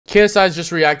KSI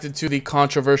just reacted to the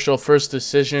controversial first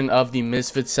decision of the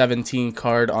Misfit 17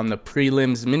 card on the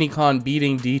prelims. Minikon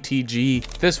beating DTG.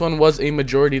 This one was a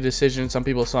majority decision. Some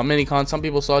people saw Minikon, some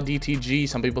people saw DTG,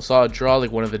 some people saw a draw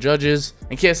like one of the judges.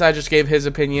 And KSI just gave his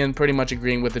opinion, pretty much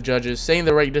agreeing with the judges, saying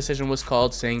the right decision was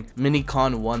called, saying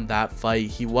Minikon won that fight.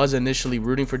 He was initially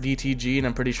rooting for DTG, and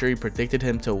I'm pretty sure he predicted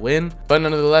him to win. But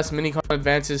nonetheless, Minikon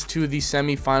advances to the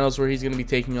semifinals, where he's going to be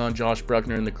taking on Josh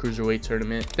Bruckner in the Cruiserweight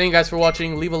tournament. Thank you guys for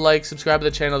watching. Leave a like, subscribe to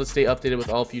the channel to stay updated with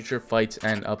all future fights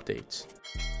and updates.